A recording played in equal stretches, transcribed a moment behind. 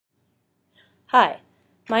Hi,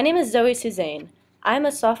 my name is Zoe Sousane. I am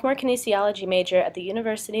a sophomore kinesiology major at the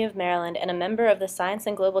University of Maryland and a member of the Science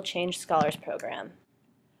and Global Change Scholars Program.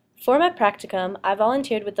 For my practicum, I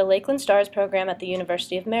volunteered with the Lakeland Stars program at the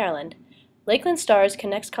University of Maryland. Lakeland Stars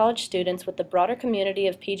connects college students with the broader community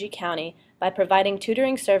of PG County by providing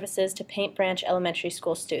tutoring services to Paint Branch Elementary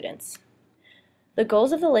School students. The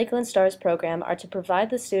goals of the Lakeland Stars program are to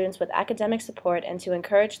provide the students with academic support and to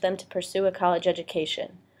encourage them to pursue a college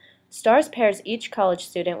education. STARS pairs each college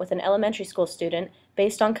student with an elementary school student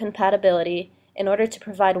based on compatibility in order to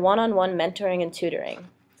provide one-on-one mentoring and tutoring.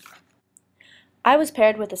 I was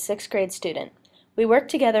paired with a 6th grade student. We worked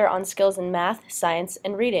together on skills in math, science,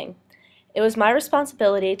 and reading. It was my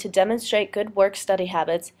responsibility to demonstrate good work-study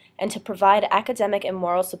habits and to provide academic and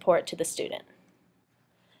moral support to the student.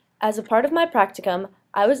 As a part of my practicum,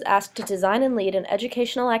 I was asked to design and lead an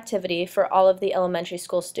educational activity for all of the elementary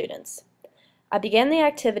school students. I began the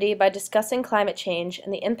activity by discussing climate change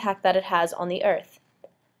and the impact that it has on the Earth.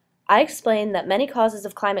 I explained that many causes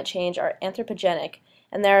of climate change are anthropogenic,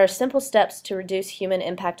 and there are simple steps to reduce human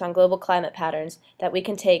impact on global climate patterns that we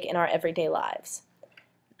can take in our everyday lives.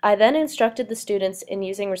 I then instructed the students in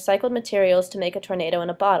using recycled materials to make a tornado in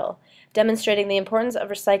a bottle, demonstrating the importance of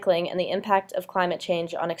recycling and the impact of climate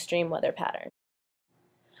change on extreme weather patterns.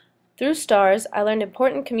 Through STARS, I learned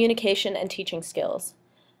important communication and teaching skills.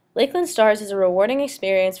 Lakeland Stars is a rewarding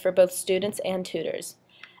experience for both students and tutors.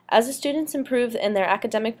 As the students improve in their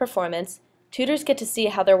academic performance, tutors get to see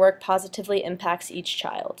how their work positively impacts each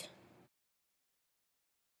child.